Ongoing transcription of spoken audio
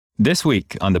This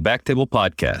week on the Backtable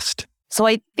Podcast. So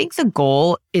I think the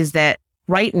goal is that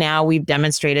right now we've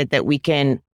demonstrated that we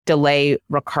can delay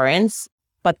recurrence,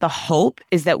 but the hope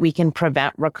is that we can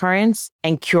prevent recurrence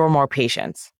and cure more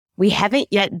patients. We haven't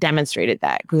yet demonstrated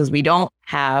that because we don't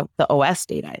have the OS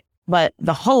data. But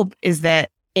the hope is that,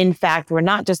 in fact, we're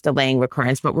not just delaying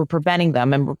recurrence, but we're preventing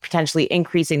them and we're potentially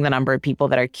increasing the number of people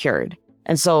that are cured.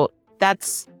 And so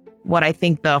that's what I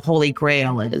think the holy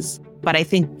grail is. But I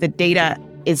think the data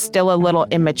is still a little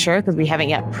immature because we haven't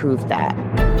yet proved that.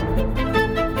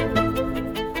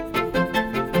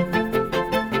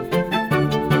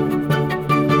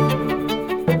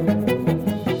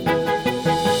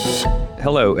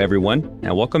 Hello, everyone,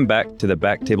 and welcome back to the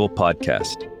Backtable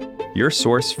Podcast, your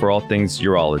source for all things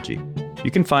urology. You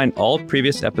can find all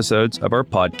previous episodes of our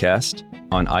podcast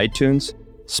on iTunes,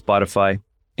 Spotify,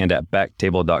 and at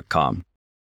backtable.com.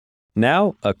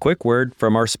 Now, a quick word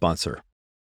from our sponsor.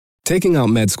 Taking out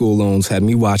med school loans had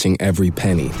me watching every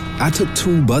penny. I took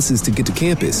 2 buses to get to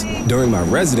campus. During my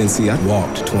residency, I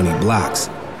walked 20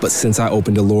 blocks. But since I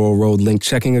opened a Laurel Road linked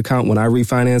checking account when I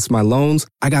refinanced my loans,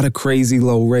 I got a crazy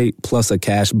low rate plus a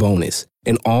cash bonus.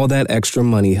 And all that extra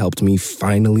money helped me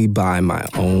finally buy my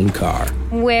own car.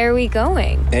 Where are we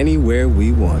going? Anywhere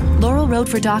we want. Laurel Road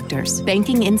for Doctors.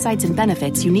 Banking, insights, and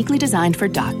benefits uniquely designed for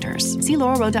doctors. See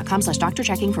laurelroad.com/doctor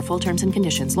checking for full terms and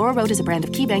conditions. Laurel Road is a brand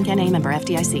of KeyBank N.A. member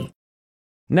FDIC.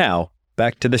 Now,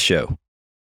 back to the show.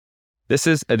 This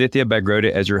is Aditya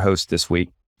Bagrodia as your host this week,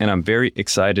 and I'm very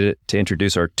excited to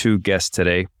introduce our 2 guests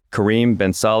today. Karim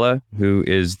Bensalah, who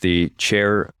is the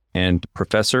chair and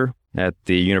professor at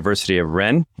the University of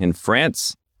Rennes in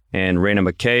France, and Raina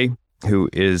McKay, who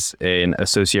is an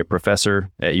associate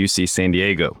professor at UC San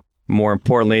Diego. More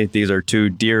importantly, these are 2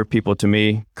 dear people to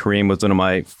me. Karim was one of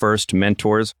my first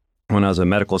mentors when I was a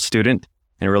medical student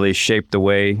and really shaped the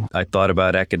way I thought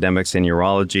about academics in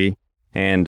urology.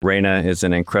 And Raina is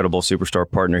an incredible superstar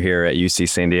partner here at UC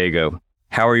San Diego.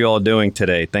 How are you all doing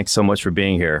today? Thanks so much for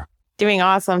being here. Doing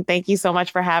awesome. Thank you so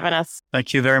much for having us.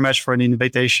 Thank you very much for the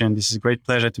invitation. This is a great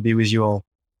pleasure to be with you all.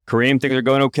 Karim, things are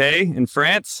going okay in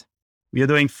France? We are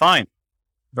doing fine.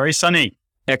 Very sunny.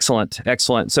 Excellent.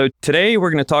 Excellent. So today we're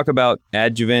going to talk about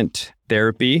adjuvant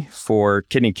therapy for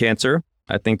kidney cancer.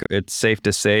 I think it's safe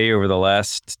to say over the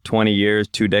last 20 years,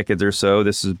 2 decades or so,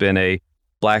 this has been a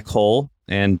black hole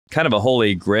and kind of a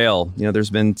holy grail. You know, there's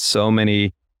been so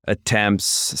many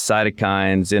attempts,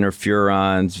 cytokines,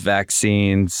 interferons,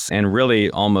 vaccines, and really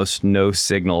almost no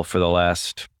signal for the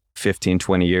last 15,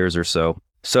 20 years or so.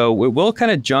 So we'll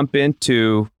kind of jump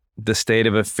into the state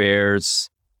of affairs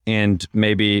and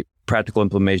maybe practical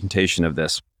implementation of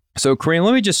this. So Karim,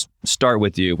 let me just start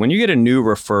with you. When you get a new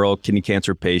referral kidney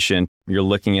cancer patient, you're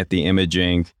looking at the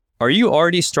imaging. Are you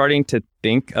already starting to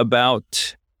think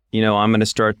about, I'm going to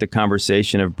start the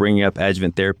conversation of bringing up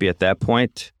adjuvant therapy at that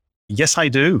point? Yes, I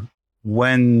do.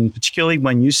 Particularly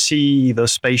when you see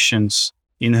those patients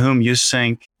in whom you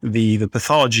think the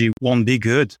pathology won't be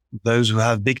good, those who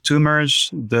have big tumors,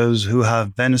 those who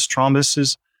have venous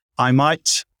thrombosis, I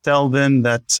might tell them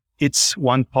that it's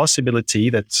one possibility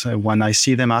that when I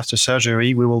see them after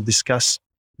surgery, we will discuss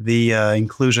the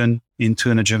inclusion into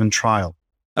an adjuvant trial.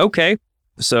 Okay.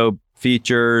 So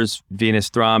features, venous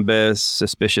thrombus,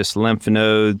 suspicious lymph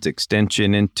nodes,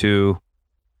 extension into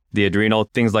the adrenal,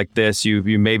 things like this, you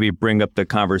maybe bring up the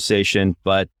conversation,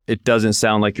 but it doesn't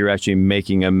sound like you're actually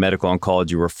making a medical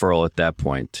oncology referral at that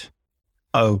point.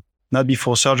 Oh, not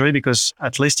before surgery, because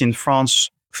at least in France,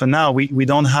 for now, we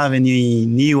don't have any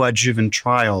neoadjuvant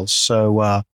trials.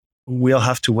 So we'll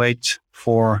have to wait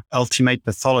for ultimate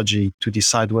pathology to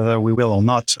decide whether we will or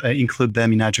not include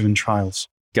them in adjuvant trials.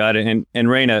 Got it. And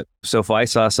Raina, so if I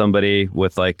saw somebody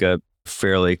with like a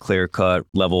fairly clear-cut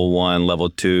level 1, level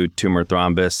 2 tumor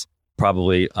thrombus,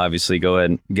 probably obviously go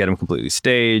ahead and get them completely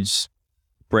staged,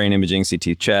 brain imaging,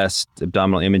 CT chest,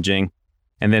 abdominal imaging.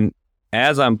 And then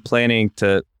as I'm planning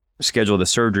to schedule the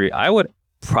surgery, I would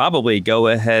probably go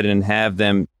ahead and have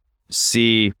them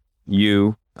see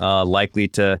you, likely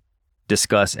to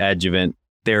discuss adjuvant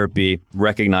therapy,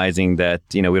 recognizing that,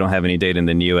 we don't have any data in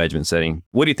the neoadjuvant setting.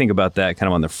 What do you think about that kind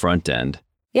of on the front end?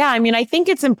 Yeah, I think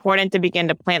it's important to begin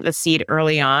to plant the seed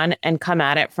early on and come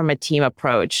at it from a team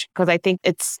approach, because I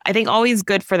think always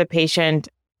good for the patient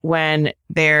when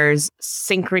there's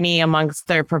synchrony amongst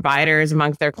their providers,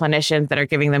 amongst their clinicians that are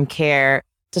giving them care,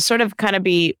 to sort of kind of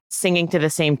be singing to the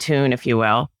same tune, if you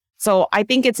will. So I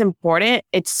think it's important.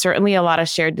 It's certainly a lot of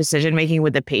shared decision making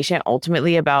with the patient,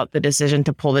 ultimately about the decision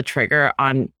to pull the trigger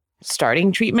on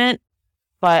starting treatment.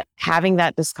 But having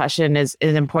that discussion is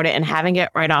important, and having it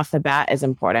right off the bat is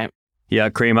important. Yeah,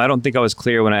 Karim, I don't think I was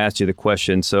clear when I asked you the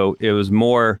question. So it was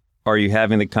more are you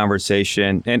having the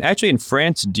conversation? And actually in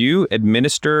France, do you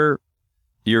administer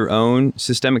your own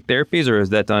systemic therapies, or is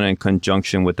that done in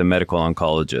conjunction with the medical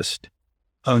oncologist?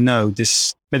 Oh, no,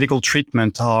 this medical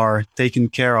treatment are taken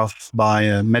care of by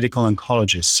a medical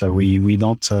oncologist. So we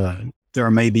don't, there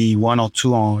are maybe one or two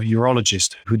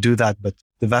urologists who do that, but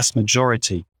the vast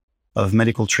majority of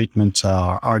medical treatments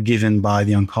are given by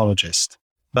the oncologist.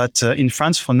 But in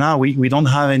France, for now, we don't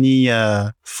have any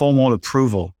formal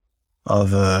approval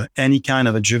of any kind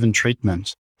of adjuvant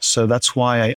treatment. So that's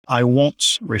why I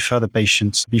won't refer the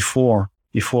patients before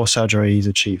surgery is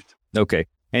achieved. Okay.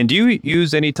 And do you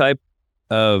use any type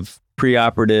of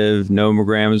preoperative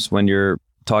nomograms when you're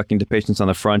talking to patients on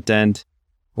the front end?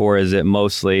 Or is it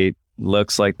mostly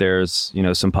looks like there's,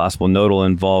 some possible nodal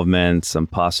involvement, some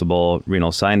possible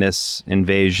renal sinus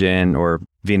invasion or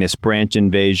venous branch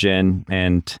invasion,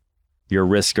 and your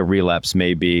risk of relapse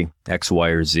may be X, Y,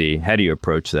 or Z? How do you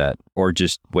approach that? Or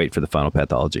just wait for the final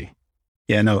pathology?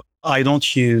 Yeah, no, I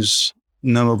don't use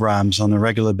nomograms on a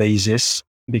regular basis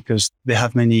because they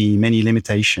have many, many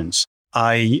limitations.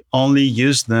 I only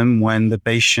use them when the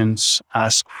patients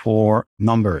ask for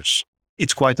numbers.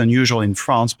 It's quite unusual in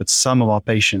France, but some of our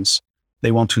patients,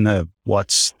 they want to know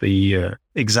what's the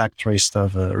exact risk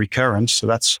of recurrence. So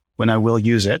that's when I will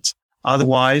use it.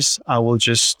 Otherwise, I will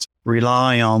just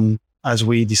rely on, as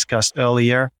we discussed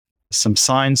earlier, some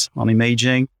signs on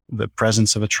imaging, the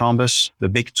presence of a thrombus, the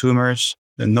big tumors,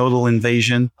 the nodal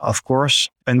invasion, of course,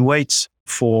 and wait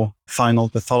for final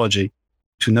pathology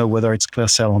to know whether it's clear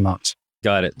cell or not.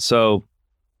 Got it. So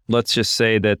let's just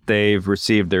say that they've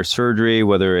received their surgery,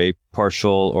 whether a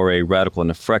partial or a radical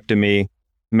nephrectomy.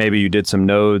 Maybe you did some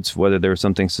nodes, whether there was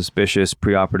something suspicious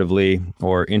preoperatively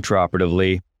or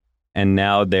intraoperatively, and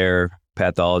now their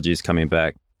pathology is coming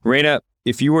back. Reina,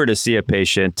 if you were to see a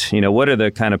patient, what are the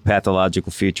kind of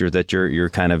pathological features that you're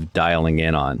kind of dialing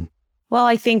in on? Well,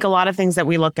 I think a lot of things that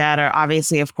we look at are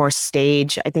obviously, of course,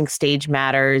 stage. I think stage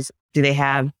matters. Do they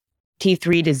have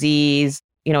T3 disease?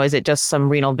 Is it just some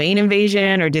renal vein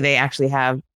invasion, or do they actually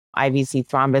have IVC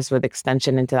thrombus with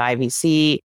extension into the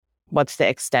IVC? What's the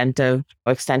extent of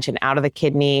extension out of the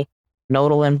kidney?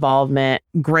 Nodal involvement.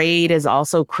 Grade is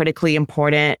also critically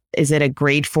important. Is it a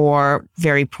grade 4,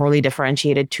 very poorly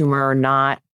differentiated tumor or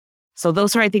not? So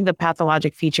those are, I think, the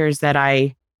pathologic features that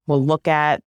I will look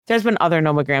at. There's been other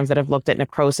nomograms that have looked at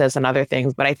necrosis and other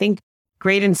things, but I think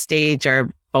grade and stage are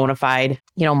bona fide,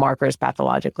 markers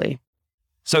pathologically.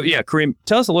 So yeah, Karim,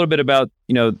 tell us a little bit about,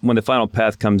 when the final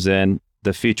path comes in,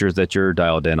 the features that you're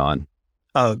dialed in on.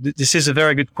 Oh, this is a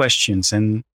very good question.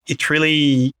 And it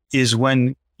really is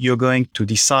when you're going to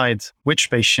decide which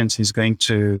patient is going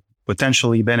to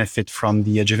potentially benefit from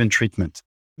the adjuvant treatment.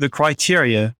 The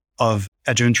criteria of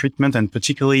adjuvant treatment, and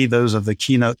particularly those of the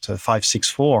Keynote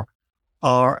 564,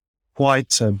 are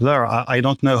quite blurred. I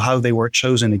don't know how they were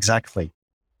chosen exactly.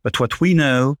 But what we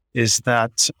know is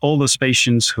that all those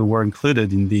patients who were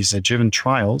included in these adjuvant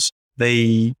trials,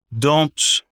 they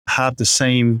don't have the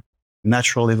same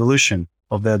natural evolution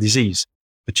of their disease.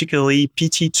 Particularly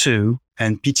PT2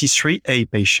 and PT3A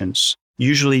patients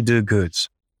usually do good,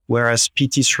 whereas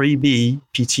PT3B,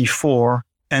 PT4,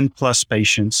 and plus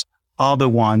patients are the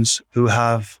ones who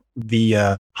have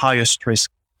the highest risk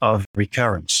of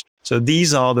recurrence. So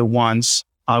these are the ones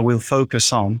I will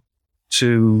focus on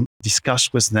to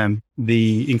discuss with them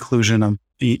the inclusion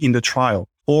in the trial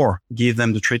or give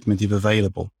them the treatment if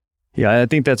available. Yeah, I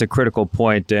think that's a critical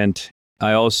point. And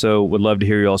I also would love to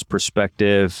hear y'all's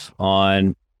perspective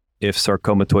on if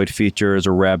sarcomatoid features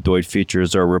or rhabdoid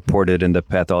features are reported in the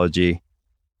pathology.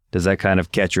 Does that kind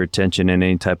of catch your attention in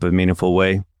any type of meaningful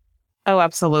way? Oh,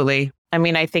 absolutely. I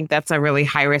mean, I think that's a really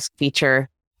high-risk feature.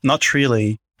 Not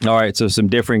really. All right, so some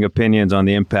differing opinions on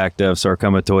the impact of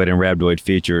sarcomatoid and rhabdoid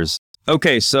features.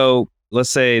 Okay, so let's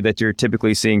say that you're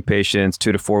typically seeing patients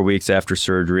 2 to 4 weeks after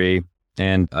surgery.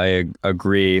 And I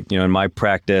agree, in my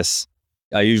practice,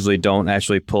 I usually don't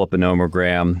actually pull up a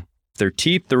nomogram. If they're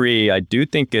T3, I do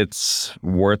think it's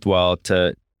worthwhile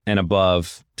and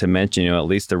above to mention, at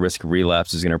least the risk of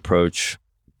relapse is going to approach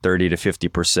 30 to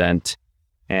 50%.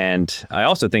 And I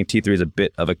also think T3 is a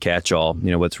bit of a catch-all,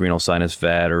 what's renal sinus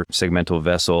fat or segmental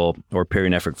vessel or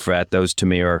perinephric fat. Those to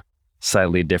me are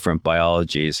slightly different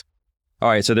biologies. All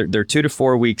right, so they're 2 to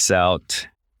 4 weeks out.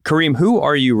 Karim, who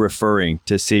are you referring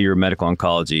to see your medical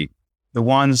oncology? The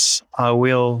ones I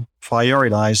will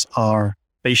prioritize are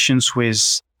patients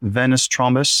with venous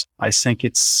thrombus. I think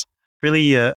it's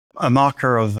really a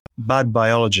marker of bad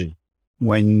biology.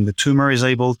 When the tumor is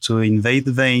able to invade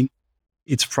the vein,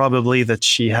 it's probably that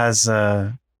she has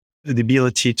the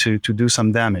ability to do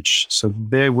some damage. So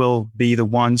they will be the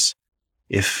ones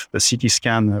if the CT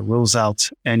scan rules out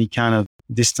any kind of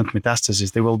distant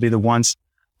metastasis, they will be the ones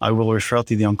I will refer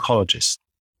to the oncologist.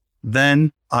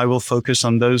 Then I will focus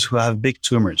on those who have big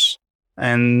tumors.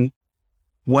 And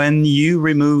when you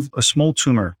remove a small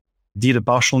tumor, did a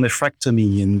partial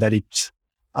nephrectomy, and that it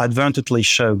advertently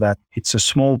show that it's a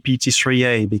small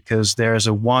PT3A because there's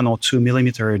a 1 or 2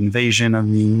 millimeter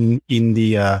invasion in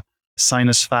the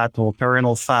sinus fat or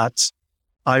perineal fat,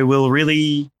 I will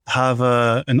really have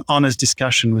an honest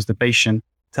discussion with the patient,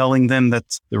 telling them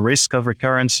that the risk of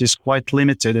recurrence is quite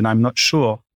limited, and I'm not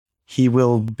sure he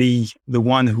will be the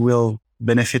one who will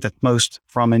benefit at most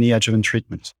from any adjuvant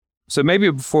treatment. So maybe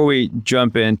before we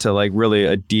jump into like really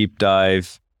a deep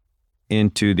dive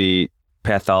into the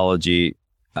pathology,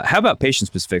 how about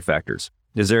patient-specific factors?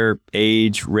 Is there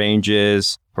age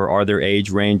ranges, or are there age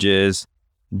ranges,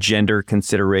 gender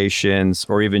considerations,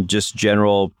 or even just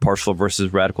general partial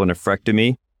versus radical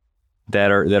nephrectomy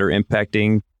that are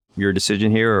impacting your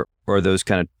decision here, or are those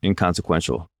kind of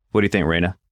inconsequential? What do you think,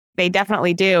 Reina? They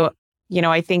definitely do.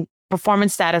 I think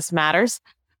performance status matters.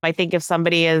 I think if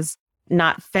somebody is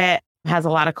not fit, has a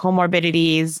lot of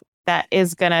comorbidities, that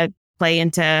is going to play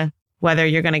into whether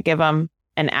you're going to give them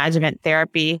an adjuvant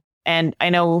therapy. And I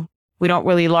know we don't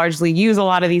really largely use a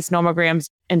lot of these nomograms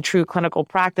in true clinical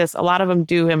practice. A lot of them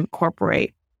do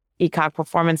incorporate ECOG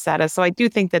performance status. So I do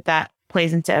think that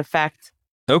plays into effect.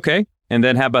 Okay. And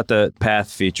then how about the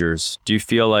path features? Do you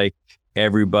feel like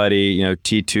everybody,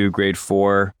 T2, grade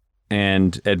 4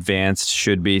 and advanced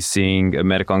should be seeing a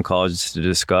medical oncologist to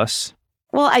discuss?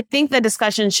 Well, I think the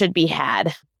discussion should be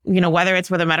had, whether it's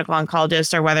with a medical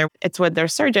oncologist or whether it's with their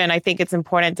surgeon. I think it's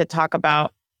important to talk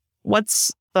about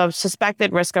what's the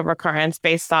suspected risk of recurrence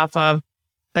based off of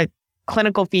the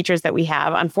clinical features that we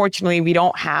have. Unfortunately, we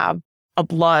don't have a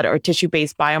blood or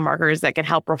tissue-based biomarkers that can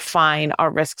help refine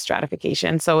our risk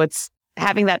stratification. So it's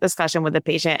having that discussion with the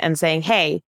patient and saying,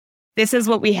 hey, this is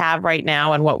what we have right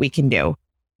now and what we can do.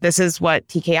 This is what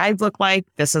TKIs look like.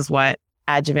 This is what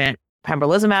adjuvant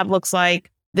pembrolizumab looks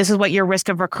like. This is what your risk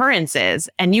of recurrence is.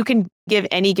 And you can give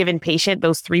any given patient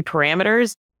those 3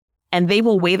 parameters, and they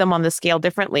will weigh them on the scale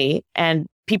differently. And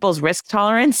people's risk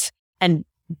tolerance and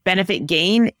benefit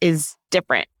gain is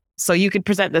different. So you could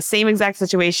present the same exact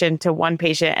situation to one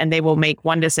patient and they will make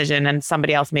one decision, and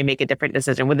somebody else may make a different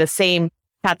decision with the same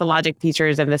pathologic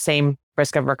features and the same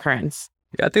risk of recurrence.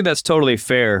 Yeah, I think that's totally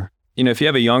fair. If you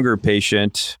have a younger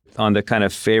patient on the kind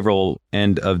of favorable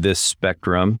end of this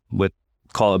spectrum with,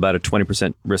 call it about a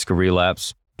 20% risk of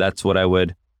relapse, that's what I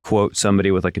would quote somebody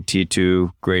with like a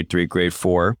T2, grade 3, grade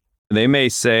 4. They may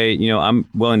say, I'm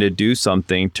willing to do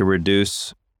something to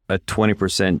reduce a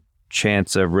 20%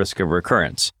 chance of risk of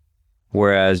recurrence.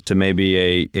 Whereas to maybe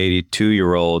a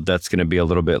 82-year-old, that's going to be a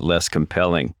little bit less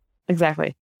compelling.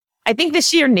 Exactly. I think the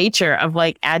sheer nature of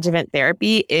like adjuvant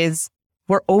therapy is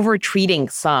we're over-treating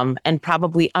some and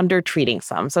probably under-treating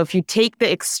some. So if you take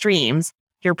the extremes,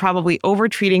 you're probably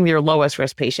over-treating your lowest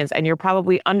risk patients and you're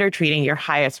probably under-treating your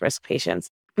highest risk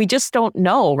patients. We just don't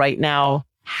know right now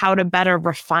how to better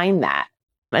refine that.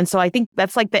 And so I think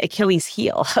that's like the Achilles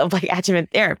heel of like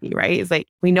adjuvant therapy, right? It's like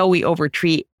we know we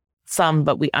over-treat some,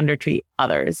 but we under-treat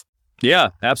others. Yeah,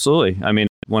 absolutely. I mean,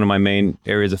 one of my main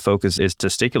areas of focus is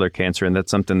testicular cancer, and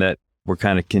that's something that we're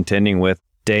kind of contending with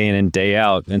day in and day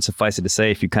out. And suffice it to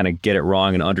say, if you kind of get it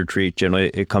wrong and undertreat, generally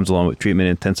it comes along with treatment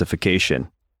intensification.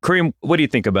 Karim, what do you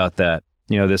think about that?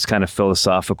 This kind of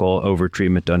philosophical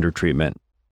over-treatment, under-treatment.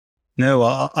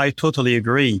 No, I totally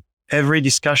agree. Every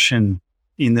discussion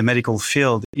in the medical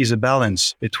field is a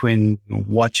balance between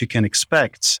what you can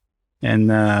expect and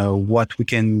what we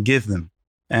can give them.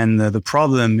 And the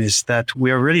problem is that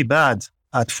we are really bad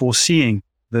at foreseeing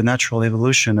the natural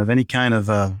evolution of any kind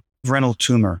of renal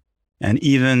tumor. And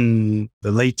even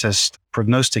the latest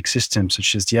prognostic systems,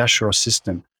 such as the Ashore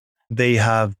system, they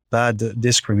have bad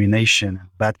discrimination,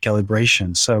 bad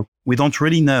calibration. So we don't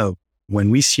really know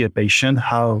when we see a patient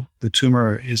how the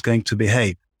tumor is going to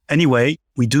behave. Anyway,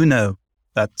 we do know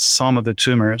that some of the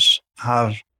tumors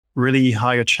have really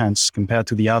higher chance compared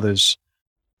to the others.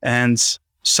 And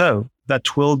so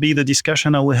that will be the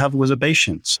discussion I will have with the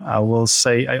patients. I will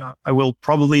say, I will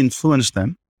probably influence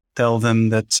them, tell them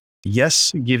that,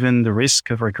 yes, given the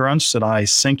risk of recurrence that I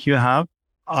think you have,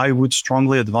 I would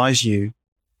strongly advise you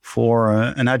for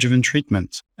an adjuvant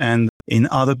treatment. And in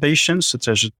other patients, such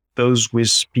as those with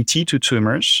PT2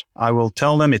 tumors, I will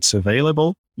tell them it's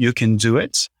available, you can do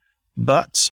it,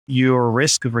 but your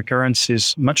risk of recurrence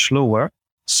is much lower.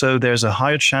 So there's a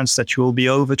higher chance that you will be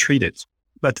overtreated.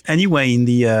 But anyway, in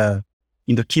the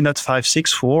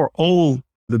KEYNOTE-564, all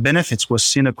the benefits was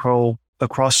seen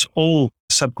across all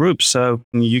subgroups. So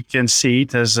you can see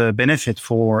it as a benefit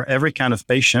for every kind of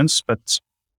patients, but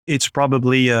it's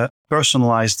probably a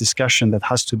personalized discussion that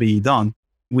has to be done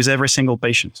with every single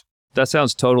patient. That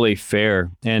sounds totally fair.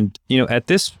 And, at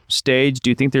this stage, do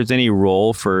you think there's any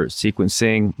role for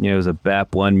sequencing, as a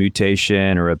BAP1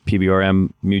 mutation or a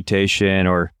PBRM mutation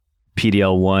or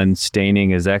PDL1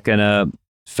 staining? Is that going to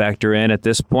factor in at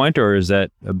this point, or is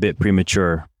that a bit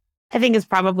premature? I think it's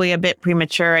probably a bit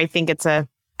premature. I think it's a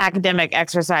academic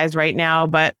exercise right now,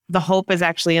 but the hope is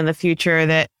actually in the future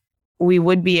that we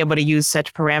would be able to use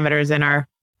such parameters in our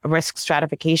risk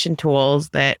stratification tools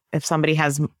that if somebody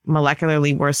has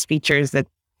molecularly worse features, that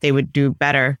they would do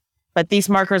better. But these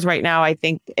markers right now, I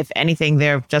think, if anything,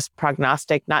 they're just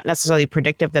prognostic, not necessarily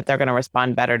predictive that they're going to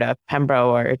respond better to Pembro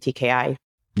or TKI.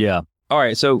 Yeah. All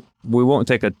right. So we won't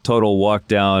take a total walk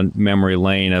down memory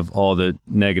lane of all the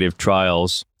negative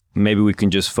trials. Maybe we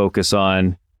can just focus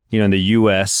on, in the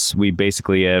US, we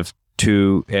basically have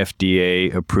 2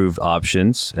 FDA approved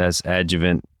options as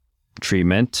adjuvant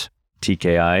treatment,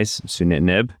 TKIs,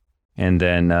 sunitinib, and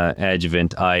then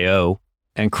adjuvant IO.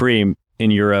 And Karim, in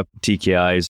Europe,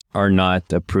 TKIs are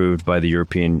not approved by the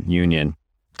European Union.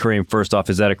 Karim, first off,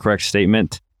 is that a correct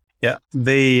statement? Yeah,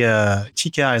 the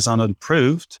TKIs are not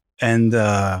approved, and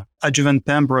adjuvant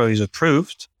Pembro is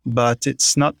approved, but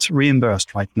it's not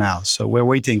reimbursed right now. So we're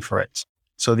waiting for it.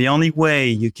 So the only way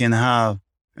you can have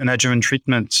an adjuvant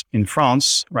treatment in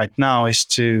France right now is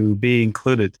to be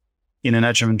included in an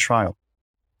adjuvant trial.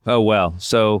 Oh, wow.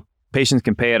 So patients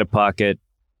can pay out of pocket.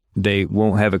 They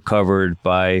won't have it covered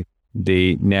by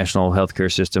the national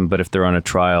healthcare system, but if they're on a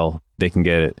trial, they can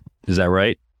get it. Is that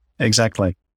right?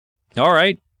 Exactly. All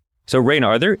right. So, Raina,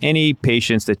 are there any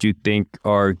patients that you think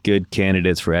are good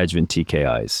candidates for adjuvant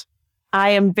TKIs? I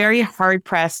am very hard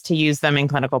pressed to use them in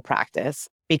clinical practice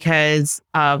because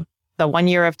of the 1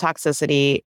 year of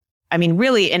toxicity. I mean,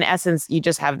 really, in essence, you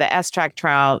just have the S-TRACK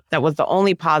trial that was the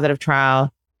only positive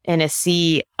trial in a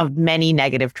sea of many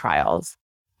negative trials.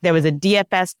 There was a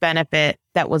DFS benefit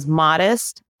that was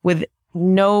modest with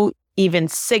no even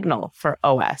signal for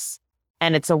OS.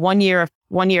 And it's a 1 year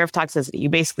of toxicity. You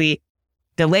basically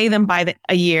delay them by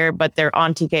a year, but they're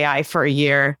on TKI for a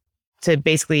year to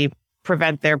basically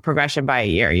prevent their progression by a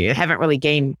year. You haven't really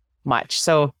gained much.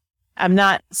 So I'm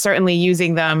not certainly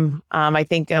using them. I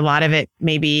think a lot of it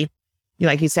may be,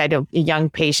 like you said, a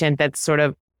young patient that sort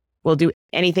of will do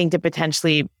anything to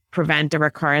potentially prevent a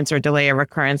recurrence or delay a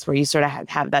recurrence, where you sort of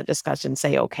have that discussion,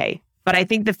 say, okay. But I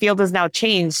think the field has now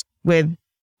changed with,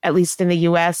 at least in the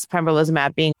US,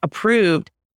 pembrolizumab being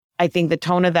approved. I think the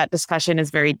tone of that discussion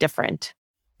is very different.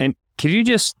 And could you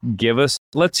just give us,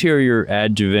 let's hear your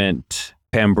adjuvant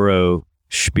Pembro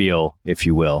spiel, if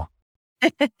you will.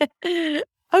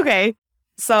 Okay.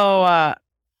 So,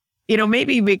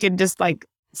 maybe we could just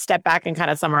step back and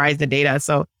kind of summarize the data.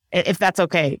 So if that's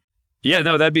okay. Yeah,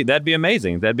 no, that'd be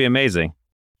amazing. That'd be amazing.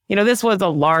 This was a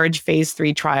large phase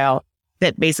 3 trial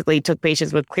that basically took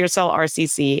patients with clear cell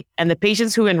RCC, and the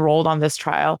patients who enrolled on this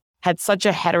trial had such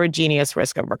a heterogeneous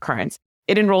risk of recurrence.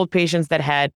 It enrolled patients that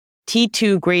had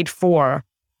T2 grade 4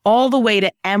 all the way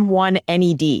to M1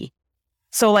 NED.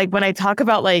 So when I talk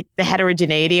about the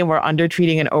heterogeneity and we're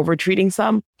undertreating and overtreating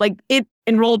some, it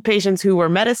enrolled patients who were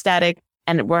metastatic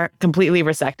and were completely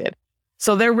resected.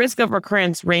 So their risk of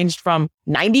recurrence ranged from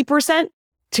 90%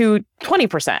 to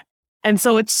 20%. And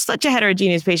so it's such a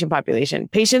heterogeneous patient population.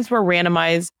 Patients were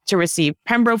randomized to receive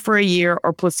Pembro for a year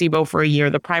or placebo for a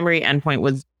year. The primary endpoint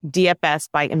was DFS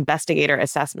by investigator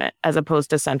assessment as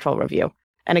opposed to central review.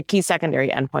 And a key secondary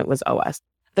endpoint was OS.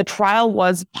 The trial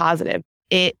was positive.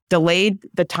 It delayed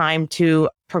the time to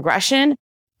progression.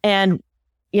 And,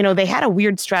 they had a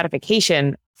weird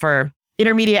stratification for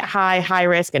intermediate high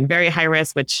risk, and very high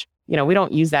risk, which, we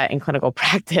don't use that in clinical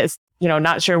practice.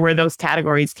 Not sure where those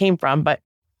categories came from, but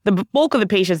the bulk of the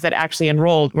patients that actually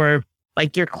enrolled were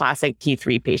your classic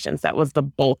T3 patients. That was the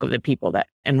bulk of the people that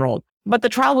enrolled. But the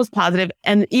trial was positive.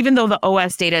 And even though the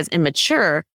OS data is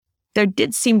immature, there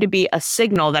did seem to be a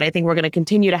signal that I think we're going to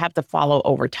continue to have to follow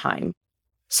over time.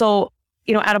 So,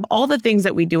 out of all the things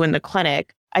that we do in the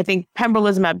clinic, I think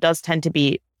pembrolizumab does tend to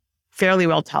be fairly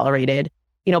well tolerated,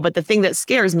 but the thing that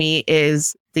scares me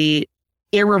is the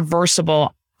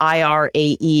irreversible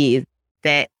IRAEs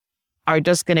that are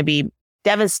just going to be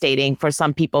devastating for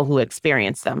some people who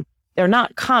experience them. They're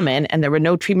not common, and there were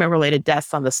no treatment-related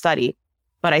deaths on the study,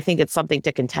 but I think it's something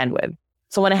to contend with.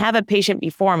 So when I have a patient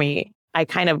before me, I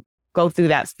kind of go through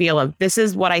that feel of, this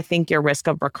is what I think your risk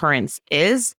of recurrence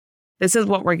is. This is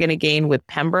what we're going to gain with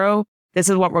Pembro. This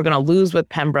is what we're going to lose with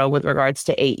Pembro with regards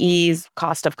to AEs,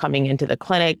 cost of coming into the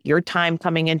clinic, your time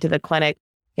coming into the clinic.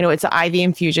 It's an IV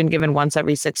infusion given once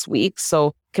every 6 weeks.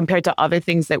 So compared to other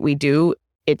things that we do,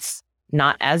 it's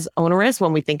not as onerous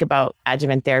when we think about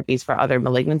adjuvant therapies for other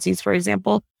malignancies, for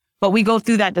example. But we go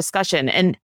through that discussion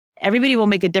and everybody will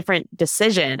make a different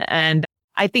decision. And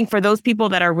I think for those people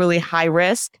that are really high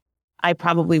risk, I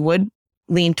probably would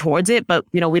lean towards it, but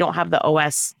we don't have the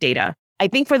OS data. I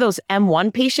think for those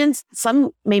M1 patients,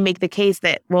 some may make the case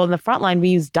that, well, in the front line, we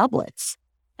use doublets.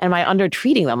 Am I under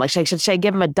treating them? Like, should I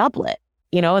give them a doublet?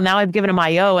 And now I've given them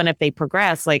IO, and if they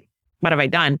progress, like, what have I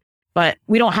done? But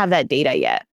we don't have that data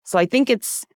yet. So I think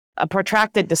it's a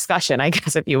protracted discussion, I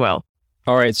guess, if you will.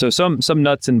 All right. So some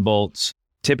nuts and bolts.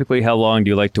 Typically, how long do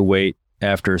you like to wait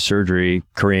after surgery,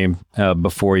 Kareem,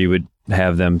 before you would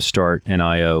have them start an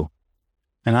IO?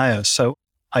 An IO. So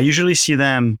I usually see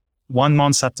them 1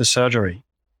 month after surgery.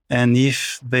 And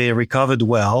if they recovered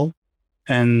well,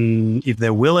 and if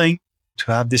they're willing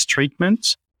to have this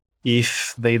treatment,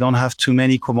 if they don't have too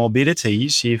many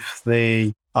comorbidities, if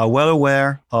they are well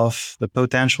aware of the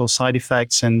potential side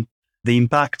effects and the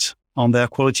impact on their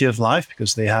quality of life,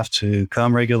 because they have to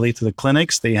come regularly to the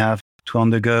clinics, they have to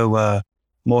undergo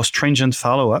more stringent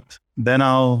follow-up, then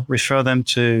I'll refer them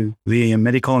to the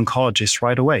medical oncologist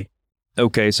right away.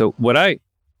 Okay, so what I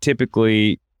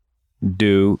typically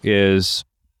do is,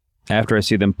 after I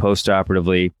see them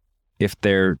post-operatively, if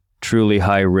they're truly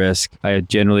high risk, I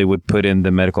generally would put in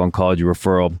the medical oncology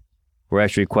referral. We're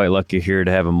actually quite lucky here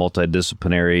to have a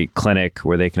multidisciplinary clinic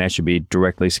where they can actually be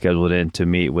directly scheduled in to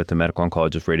meet with the medical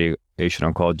oncologist,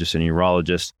 radiation oncologist, and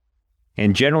urologist.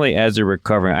 And generally, as they're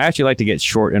recovering, I actually like to get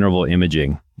short interval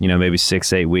imaging, maybe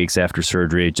 6-8 weeks after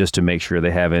surgery, just to make sure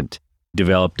they haven't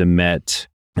developed a MET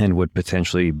and would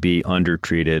potentially be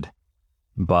undertreated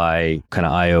by kind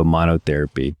of IO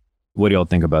monotherapy. What do y'all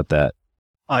think about that?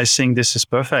 I think this is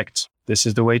perfect. This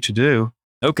is the way to do.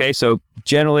 Okay, so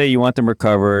generally you want them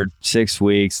recovered 6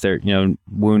 weeks. Their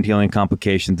wound healing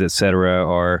complications, et cetera,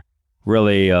 are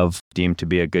really deemed to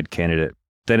be a good candidate.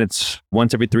 Then it's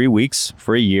once every 3 weeks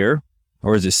for a year,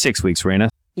 or is it 6 weeks, Raina?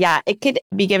 Yeah, it could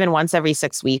be given once every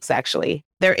 6 weeks, actually.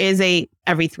 There is a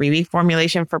every 3-week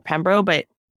formulation for Pembro, but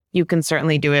you can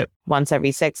certainly do it once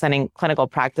every 6. And in clinical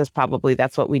practice, probably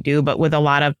that's what we do, but with a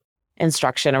lot of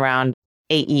instruction around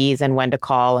AEs and when to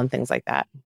call and things like that.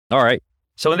 All right.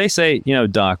 So when they say,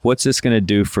 doc, what's this going to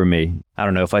do for me? I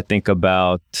don't know. If I think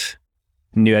about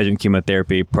neoadjuvant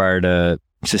chemotherapy prior to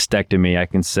cystectomy, I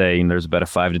can say there's about a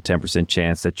 5 to 10%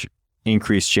 chance that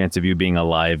increased chance of you being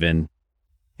alive in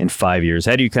 5 years.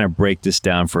 How do you kind of break this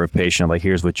down for a patient? Like,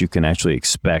 here's what you can actually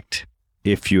expect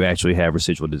if you actually have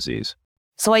residual disease.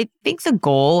 So I think the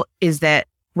goal is that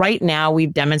right now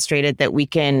we've demonstrated that we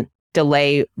can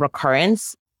delay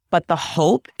recurrence, but the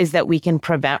hope is that we can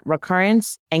prevent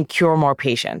recurrence and cure more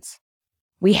patients.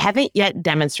 We haven't yet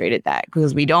demonstrated that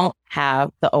because we don't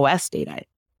have the OS data.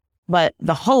 But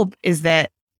the hope is that,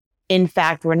 in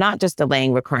fact, we're not just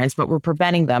delaying recurrence, but we're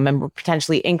preventing them and we're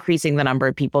potentially increasing the number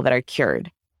of people that are cured.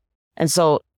 And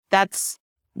so that's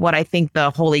what I think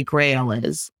the holy grail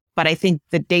is. But I think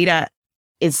the data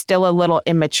is still a little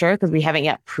immature because we haven't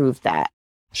yet proved that.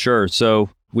 Sure. So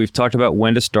we've talked about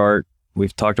when to start.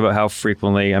 We've talked about how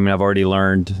frequently. I've already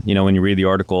learned, when you read the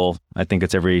article, I think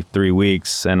it's every 3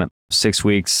 weeks, and 6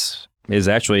 weeks is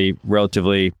actually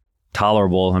relatively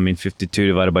tolerable. 52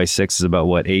 divided by 6 is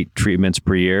about 8 treatments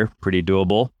per year, pretty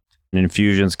doable. An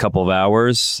infusion's a couple of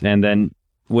hours. And then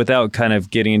without kind of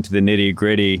getting into the nitty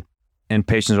gritty, and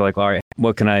patients are like, all right,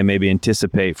 what can I maybe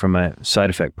anticipate from a side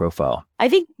effect profile? I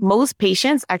think most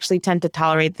patients actually tend to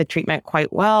tolerate the treatment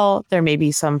quite well. There may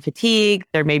be some fatigue,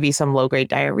 there may be some low-grade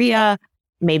diarrhea,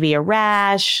 maybe a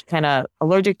rash, kind of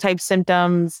allergic type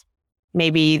symptoms.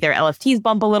 Maybe their LFTs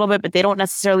bump a little bit, but they don't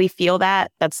necessarily feel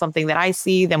that. That's something that I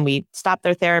see. Then we stop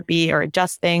their therapy or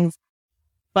adjust things.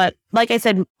 But like I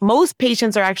said, most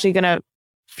patients are actually going to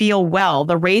feel well.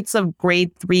 The rates of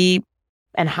grade 3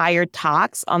 and higher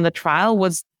tox on the trial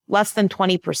was less than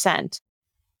 20%.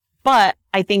 But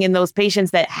I think in those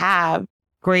patients that have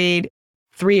grade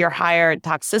 3 or higher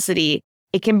toxicity,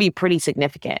 it can be pretty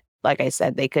significant. Like I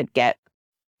said, they could get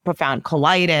profound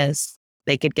colitis,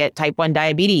 they could get type 1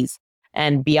 diabetes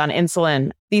and be on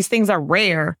insulin. These things are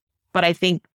rare, but I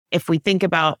think if we think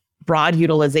about broad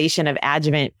utilization of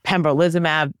adjuvant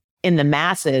pembrolizumab in the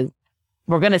masses,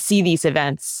 we're going to see these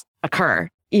events occur.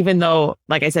 Even though,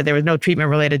 like I said, there was no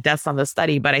treatment-related deaths on the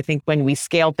study, but I think when we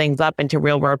scale things up into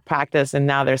real-world practice, and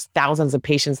now there's thousands of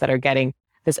patients that are getting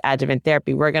this adjuvant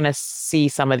therapy, we're going to see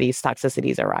some of these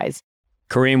toxicities arise.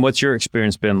 Kareem, what's your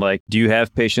experience been like? Do you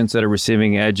have patients that are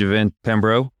receiving adjuvant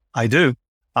Pembro? I do.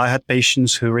 I had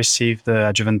patients who received the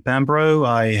adjuvant Pembro.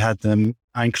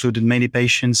 I included many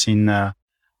patients in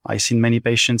I've seen many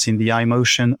patients in the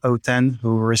iMotion 010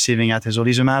 who were receiving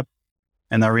atezolizumab.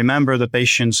 And I remember the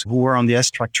patients who were on the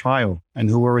STRAC trial and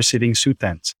who were receiving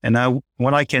Sutent. And now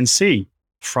what I can see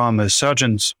from a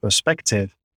surgeon's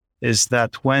perspective is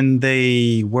that when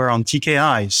they were on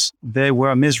TKIs, they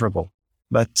were miserable.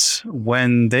 But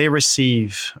when they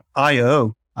receive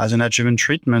IO as an adjuvant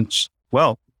treatment,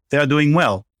 well, they're doing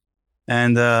well.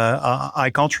 And I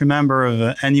can't remember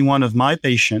of any one of my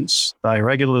patients that I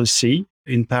regularly see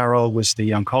in parallel with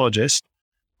the oncologist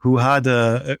who had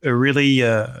a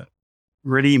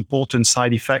really important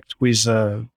side effect with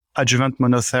adjuvant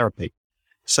monotherapy.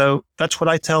 So that's what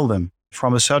I tell them.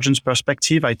 From a surgeon's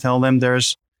perspective, I tell them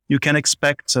you can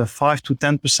expect a 5 to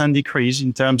 10% decrease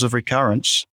in terms of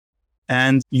recurrence.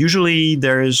 And usually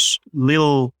there is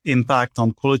little impact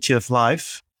on quality of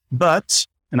life. But,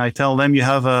 and I tell them you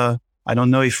have I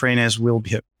don't know if Reines will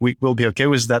be okay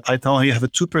with that. I tell them you have a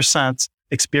 2%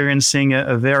 experiencing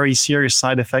a very serious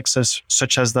side effects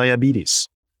such as diabetes,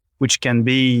 which can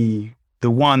be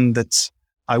the one that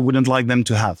I wouldn't like them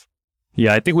to have.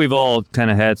 Yeah, I think we've all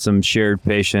kind of had some shared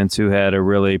patients who had a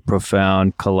really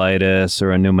profound colitis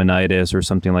or a pneumonitis or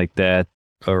something like that,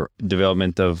 or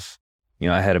development of,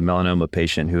 I had a melanoma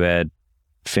patient who had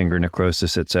finger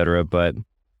necrosis, et cetera. But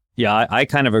yeah, I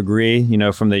kind of agree,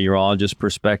 from the urologist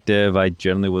perspective, I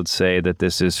generally would say that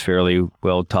this is fairly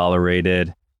well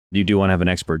tolerated. You do want to have an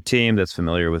expert team that's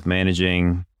familiar with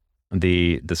managing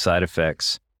the side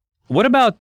effects. What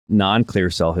about non-clear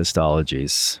cell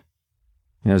histologies?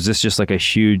 Is this just like a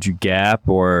huge gap,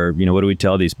 or, what do we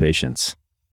tell these patients?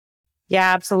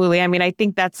 Yeah, absolutely. I mean, I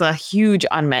think that's a huge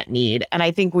unmet need. And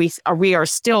I think we are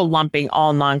still lumping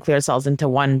all non-clear cells into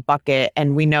one bucket.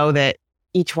 And we know that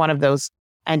each one of those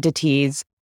entities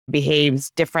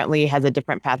behaves differently, has a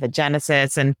different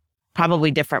pathogenesis, and probably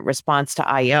different response to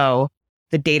IO.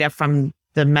 The data from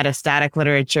the metastatic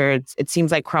literature, it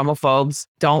seems like chromophobes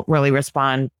don't really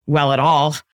respond well at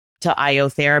all to IO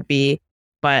therapy,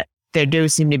 but there do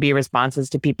seem to be responses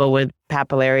to people with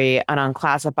papillary and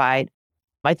unclassified.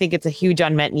 I think it's a huge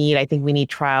unmet need. I think we need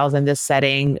trials in this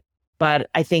setting, but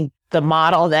I think the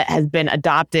model that has been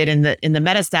adopted in the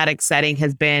metastatic setting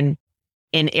has been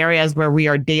in areas where we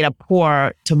are data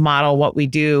poor to model what we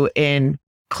do in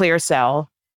clear cell.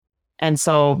 And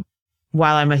so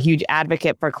while I'm a huge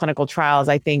advocate for clinical trials,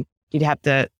 I think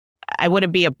I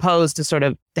wouldn't be opposed to sort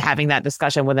of having that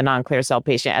discussion with a non-clear cell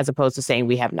patient as opposed to saying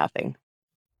we have nothing.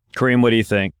 Karim, what do you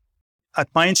think? At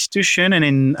my institution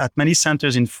and at many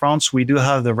centers in France, we do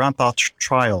have the Rampart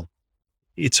trial.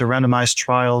 It's a randomized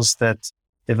trials that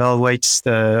evaluates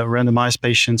the randomized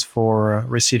patients for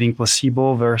receiving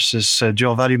placebo versus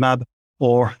durvalumab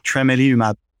or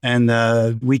tremelimumab.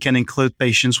 And we can include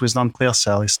patients with non-clear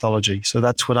cell histology. So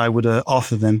that's what I would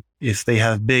offer them if they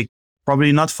have big,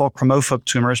 probably not for chromophobe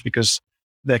tumors because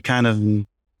they're kind of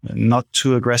not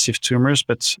too aggressive tumors,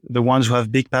 but the ones who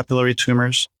have big papillary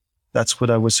tumors, that's what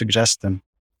I would suggest them.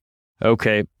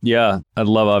 Okay. Yeah. I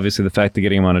love obviously the fact that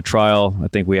getting them on a trial. I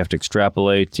think we have to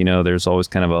extrapolate, there's always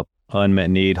kind of a unmet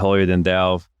need, holier than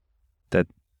thou, that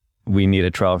we need a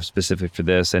trial specific for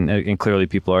this. And clearly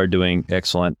people are doing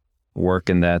excellent work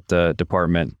in that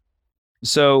department.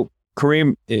 So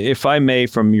Karim, if I may,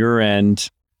 from your end,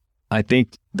 I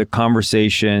think the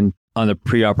conversation on the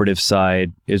preoperative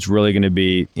side is really going to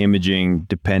be imaging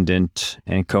dependent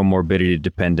and comorbidity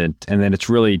dependent. And then it's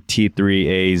really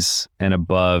T3As and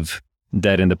above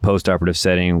that in the postoperative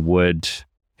setting would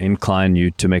incline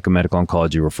you to make a medical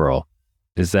oncology referral.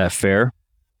 Is that fair?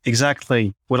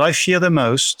 Exactly. What I fear the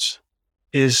most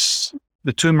is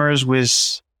the tumors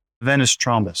with venous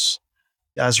thrombus.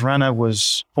 As Rana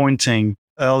was pointing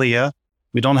earlier,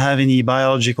 we don't have any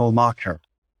biological marker.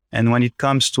 And when it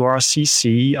comes to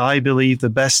RCC, I believe the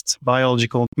best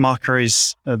biological marker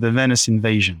is the venous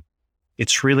invasion.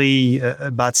 It's really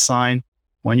a bad sign.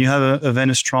 When you have a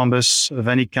venous thrombus of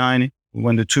any kind,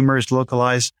 when the tumor is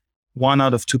localized, 1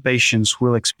 out of 2 patients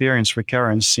will experience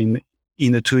recurrence in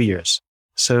the 2 years.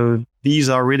 So these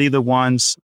are really the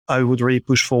ones I would really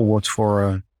push forward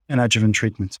for an adjuvant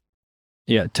treatment.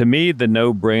 Yeah, to me, the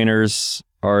no-brainers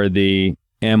are the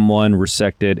M1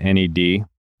 resected NED,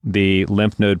 the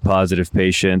lymph node positive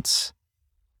patients,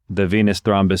 the venous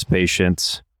thrombus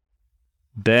patients,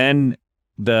 then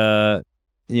the,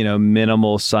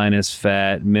 minimal sinus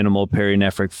fat, minimal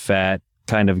perinephric fat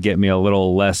kind of get me a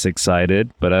little less excited,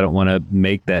 but I don't want to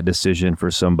make that decision for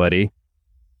somebody.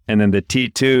 And then the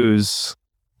T2s,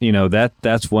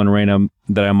 that's one Reina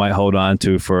that I might hold on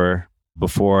to for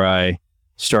before I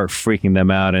start freaking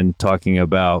them out and talking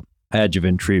about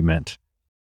adjuvant treatment.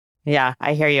 Yeah,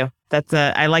 I hear you.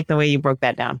 I like the way you broke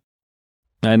that down.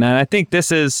 And I think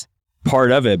this is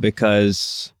part of it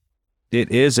because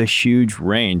it is a huge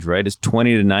range, right? It's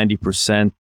 20 to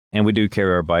 90%, and we do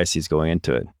carry our biases going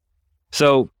into it.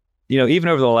 So, even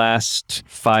over the last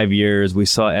 5 years, we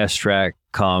saw S-Track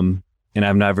come, and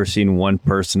I've never seen one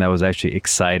person that was actually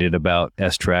excited about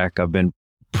S-Track. I've been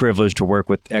privileged to work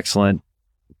with excellent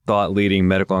thought-leading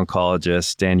medical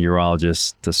oncologists and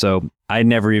urologists. So I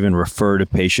never even referred a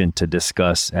patient to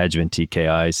discuss adjuvant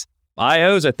TKIs.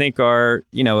 IOs, I think, are,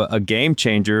 a game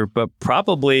changer, but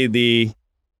probably the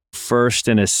first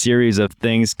in a series of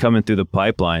things coming through the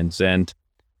pipelines. And,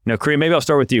 Karim, maybe I'll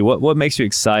start with you. What makes you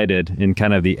excited in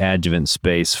kind of the adjuvant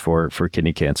space for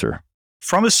kidney cancer?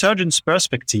 From a surgeon's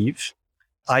perspective,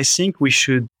 I think we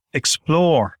should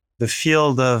explore the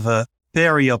field of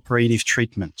perioperative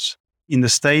treatments. In the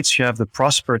States, you have the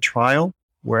PROSPER trial,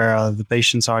 where the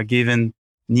patients are given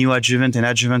neoadjuvant and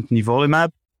adjuvant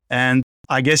nivolumab. And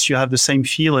I guess you have the same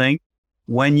feeling.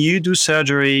 When you do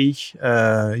surgery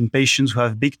in patients who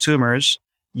have big tumors,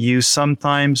 you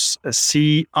sometimes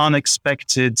see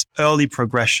unexpected early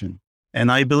progression.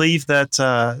 And I believe that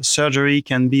surgery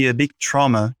can be a big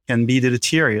trauma, can be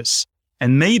deleterious.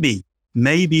 And maybe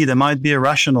there might be a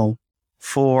rationale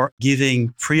for giving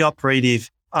preoperative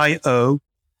IO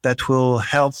that will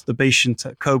help the patient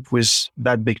cope with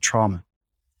that big trauma.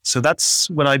 So that's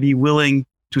what I'd be willing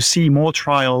to see more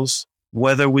trials,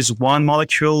 whether with one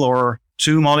molecule or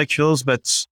two molecules.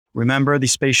 But remember,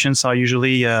 these patients are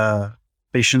usually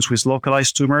patients with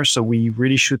localized tumors. So we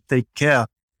really should take care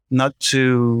not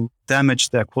to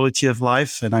damage their quality of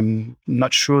life. And I'm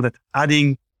not sure that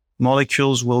adding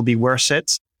molecules will be worth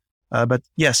it. But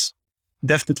yes,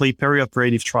 definitely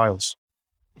perioperative trials.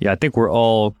 Yeah, I think we're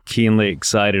all keenly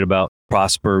excited about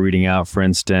PROSPER reading out, for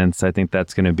instance. I think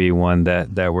that's going to be one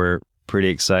that we're pretty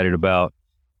excited about.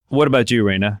 What about you,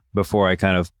 Reina, before I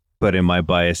kind of put in my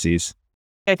biases?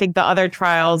 I think the other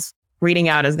trials reading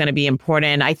out is going to be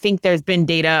important. I think there's been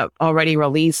data already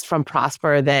released from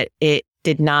PROSPER that it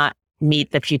did not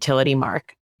meet the futility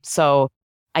mark. So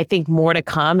I think more to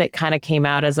come. It kind of came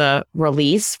out as a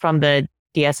release from the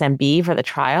DSMB for the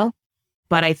trial.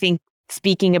 But I think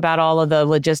speaking about all of the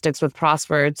logistics with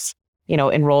PROSPER, it's,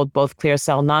 enrolled both clear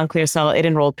cell, non-clear cell. It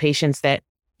enrolled patients that,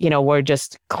 were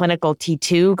just clinical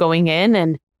T2 going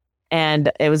in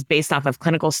and it was based off of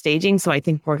clinical staging. So I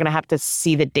think we're going to have to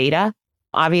see the data.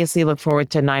 Obviously look forward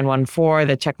to 914,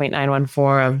 the Checkmate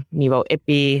 914 of Nivo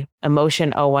Ipi.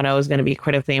 Emotion 010 is going to be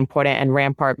critically important, and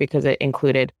Rampart because it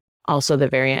included also the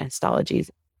variant histologies.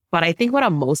 But I think what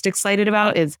I'm most excited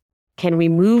about is, can we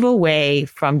move away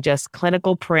from just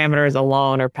clinical parameters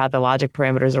alone or pathologic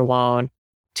parameters alone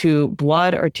to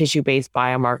blood or tissue-based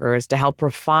biomarkers to help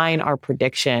refine our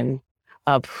prediction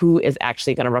of who is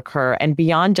actually going to recur, and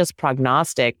beyond just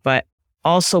prognostic, but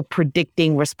also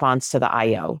predicting response to the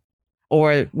IO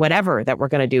or whatever that we're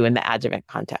going to do in the adjuvant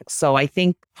context. So I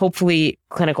think hopefully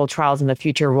clinical trials in the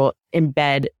future will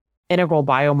embed integral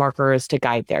biomarkers to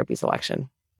guide therapy selection.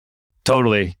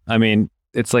 Totally. I mean,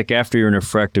 it's like after your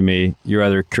nephrectomy, you're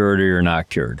either cured or you're not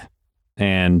cured.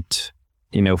 And,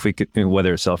 if we could,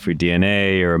 whether it's cell-free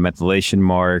DNA or a methylation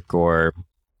mark or,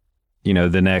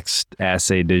 the next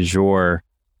assay du jour,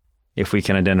 if we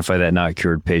can identify that not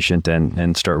cured patient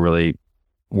and start really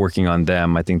working on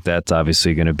them, I think that's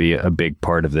obviously going to be a big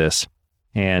part of this.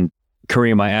 And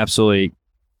Karim, I absolutely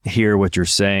hear what you're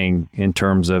saying in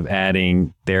terms of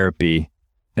adding therapy.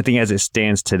 I think as it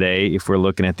stands today, if we're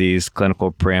looking at these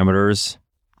clinical parameters,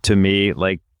 to me,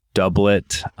 like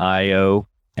doublet, IO,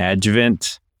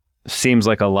 adjuvant seems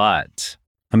like a lot.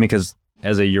 I mean, because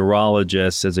as a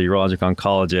urologist, as a urologic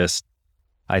oncologist,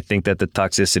 I think that the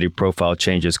toxicity profile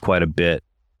changes quite a bit.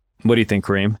 What do you think,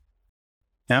 Karim?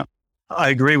 Yeah, I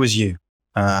agree with you.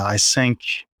 I think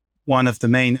one of the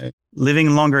main,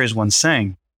 living longer is one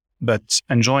thing, but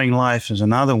enjoying life is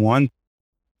another one.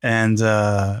 And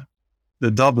the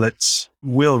doublets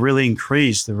will really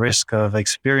increase the risk of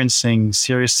experiencing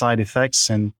serious side effects.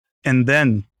 And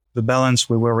then the balance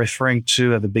we were referring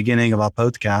to at the beginning of our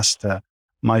podcast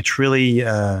might really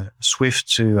swift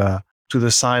to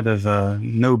the side of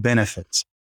no benefits.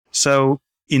 So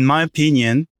in my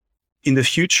opinion, in the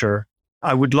future,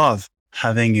 I would love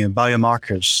having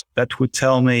biomarkers that would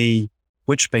tell me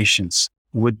which patients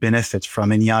would benefit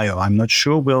from any IO. I'm not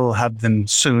sure we'll have them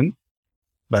soon,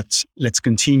 but let's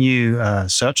continue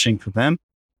searching for them.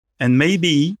 And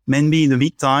maybe in the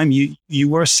meantime, you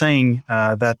were saying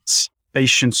that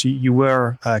patients you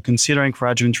were considering for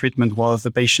adjuvant treatment were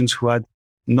the patients who had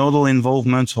nodal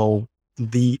involvement or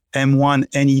the M1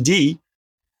 NED.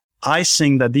 I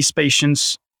think that these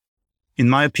patients, in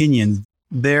my opinion,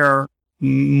 they're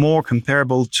more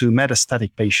comparable to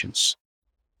metastatic patients.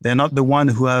 They're not the one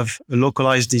who have a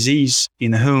localized disease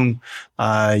in whom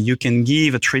you can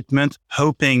give a treatment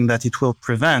hoping that it will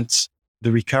prevent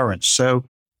the recurrence. So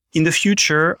in the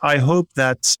future, I hope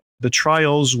that the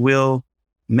trials will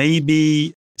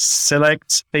maybe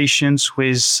select patients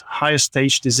with higher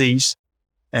stage disease,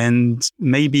 and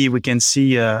maybe we can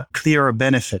see a clearer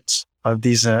benefit of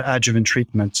these adjuvant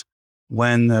treatments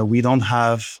when we don't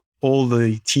have all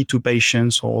the T2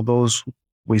 patients or those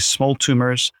with small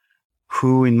tumors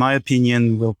who, in my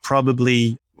opinion, will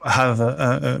probably have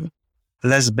a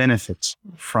less benefit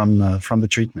from the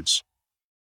treatments.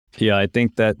 Yeah, I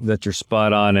think that you're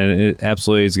spot on, and it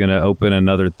absolutely is going to open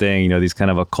another thing. These kind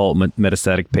of occult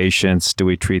metastatic patients. Do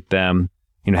we treat them?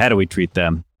 How do we treat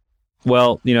them?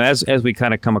 Well, as we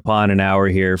kind of come upon an hour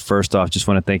here, first off, just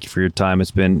want to thank you for your time.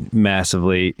 It's been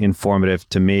massively informative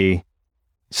to me.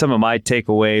 Some of my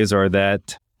takeaways are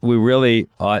that we really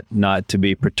ought not to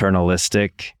be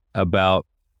paternalistic about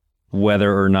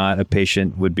whether or not a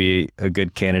patient would be a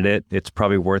good candidate. It's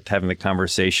probably worth having the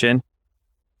conversation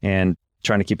and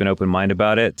trying to keep an open mind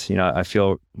about it. I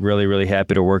feel really, really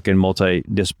happy to work in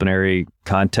multidisciplinary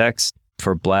context.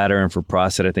 For bladder and for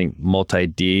prostate, I think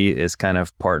multi-D is kind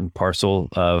of part and parcel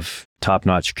of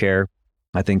top-notch care.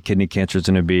 I think kidney cancer is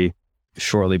going to be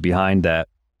shortly behind that.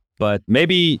 But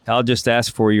maybe I'll just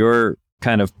ask for your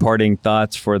kind of parting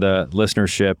thoughts for the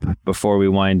listenership before we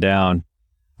wind down.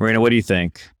 Marina, what do you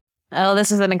think? Oh,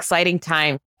 this is an exciting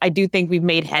time. I do think we've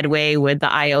made headway with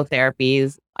the IO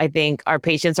therapies. I think our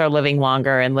patients are living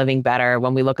longer and living better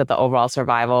when we look at the overall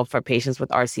survival for patients with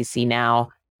RCC now.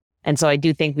 And so I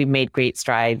do think we've made great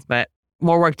strides, but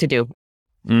more work to do.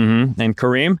 Mm-hmm. And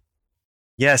Karim?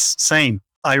 Yes, same.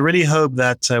 I really hope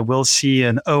that we'll see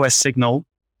an OS signal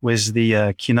with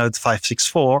the Keynote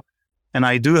 564. And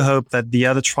I do hope that the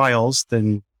other trials,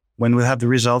 then when we have the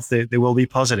results, they will be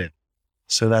positive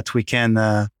so that we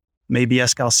can maybe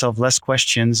ask ourselves less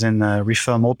questions and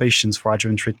refer more patients for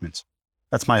adjuvant treatment.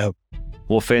 That's my hope.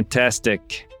 Well,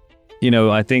 fantastic.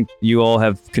 I think you all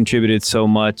have contributed so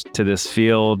much to this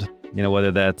field,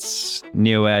 whether that's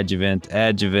neoadjuvant,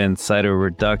 adjuvant,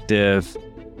 cytoreductive.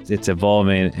 It's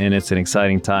evolving and it's an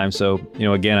exciting time. So,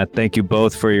 again, I thank you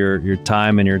both for your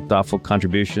time and your thoughtful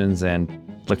contributions, and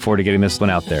look forward to getting this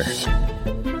one out there.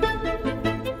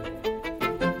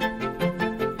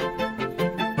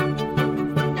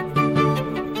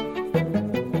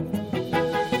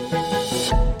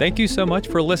 Thank you so much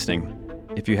for listening.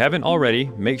 If you haven't already,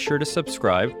 make sure to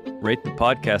subscribe, rate the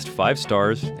podcast 5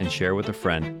 stars, and share with a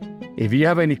friend. If you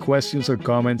have any questions or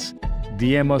comments,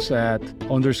 DM us at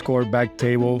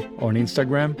 _backtable on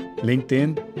Instagram,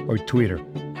 LinkedIn, or Twitter.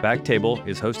 Backtable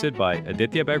is hosted by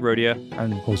Aditya Bagrodia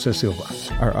and Jose Silva.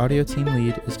 Our audio team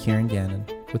lead is Kieran Gannon,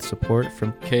 with support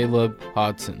from Caleb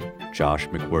Hodson, Josh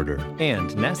McWhirter,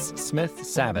 and Ness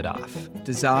Smith-Savadoff.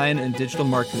 Design and digital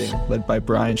marketing led by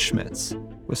Brian Schmitz,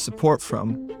 with support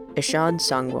from Ishad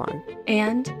Sangwan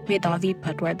and Vedavi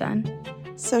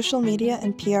Patwardhan. Social media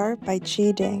and PR by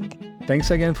Chi Ding. Thanks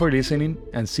again for listening,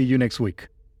 and see you next week.